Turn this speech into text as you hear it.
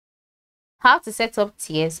How to set up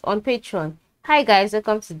tiers on Patreon. Hi guys,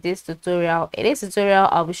 welcome to this tutorial. In this tutorial,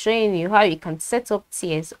 I'll be showing you how you can set up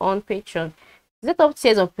tiers on Patreon. To set up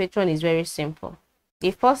tiers on Patreon is very simple. The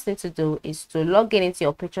first thing to do is to log in into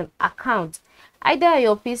your Patreon account, either on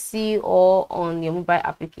your PC or on your mobile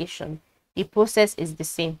application. The process is the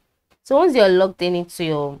same. So once you're logged in into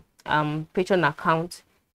your Patreon account,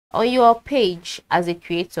 on your page as a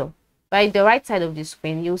creator, by the right side of the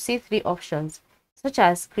screen, you'll see three options such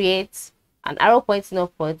as create, an arrow pointing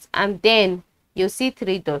upwards, and then you'll see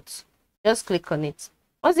three dots. Just click on it.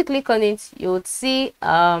 Once you click on it, you would see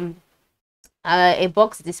a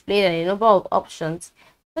box displayed and a number of options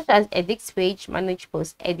such as edit page, manage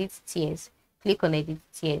post, edit tiers. Click on edit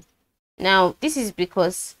tiers. Now this is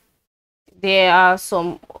because there are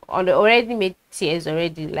some on the already made tiers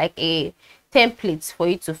already, like a template for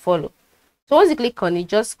you to follow. So once you click on it,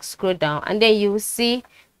 just scroll down and then you will see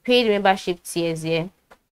paid membership tiers here.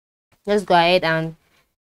 Just go ahead and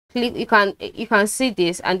click. You can see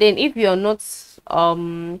this, and then if you're not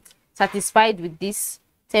satisfied with this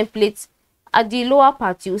template, at the lower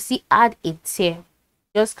part you'll see add a tier.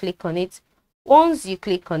 Just click on it. Once you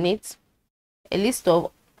click on it, a list of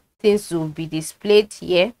things will be displayed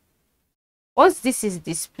here. Once this is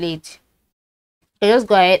displayed, you just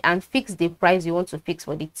go ahead and fix the price you want to fix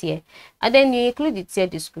for the tier, and then you include the tier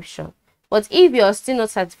description. But if you're still not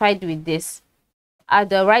satisfied with this, at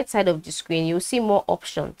the right side of the screen you'll see more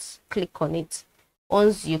options. Click on it.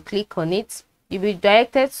 Once you click on it, you'll be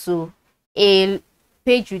directed to a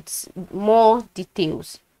page with more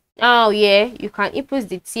details. Now here you can input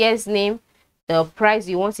the tier's name, the price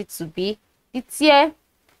you want it to be, the tier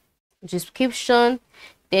description,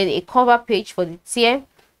 then a cover page for the tier,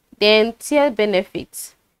 then tier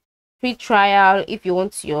benefits, free trial if you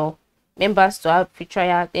want your members to have free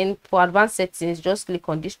trial. Then for advanced settings, just click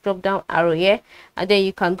on this drop down arrow here, and then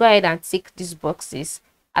you can go ahead and tick these boxes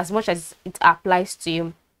as much as it applies to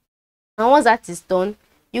you. And once that is done,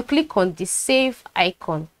 you click on the save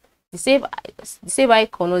icon. The save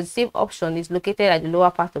icon or the save option is located at the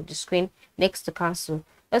lower part of the screen next to cancel.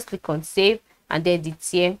 Just click on save, and then the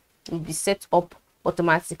tier will be set up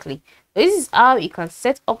automatically. So this is how you can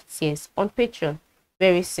set up tiers on Patreon.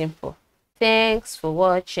 Very simple. Thanks for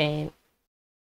watching.